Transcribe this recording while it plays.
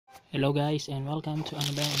Hello guys and welcome to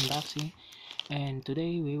another unboxing, and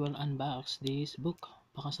today we will unbox this book,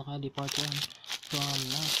 Baka Sakali Part 1 from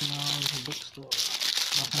National Bookstore.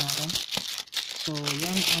 Baka natin. So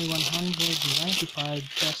yan ay 195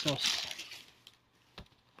 pesos.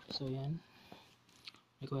 So yan,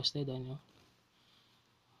 requested ano,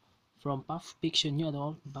 from Puff Fiction New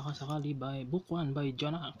Adult, Baka Sakali by Book 1 by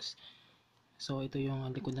Jonaxx. So ito yung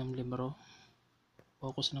likod ng libro.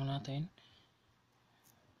 Focus lang natin.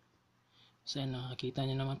 So yan, nakakita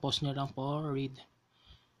nyo naman, post nyo lang for read.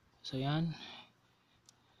 So yan,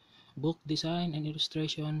 book design and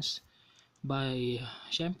illustrations by,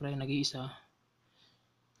 syempre, nag-iisa,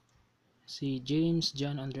 si James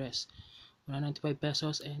John Andres. 195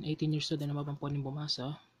 pesos and 18 years old na naman pwedeng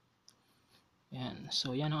bumasa. Yan,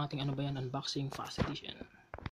 so yan ang ating unboxing fast edition.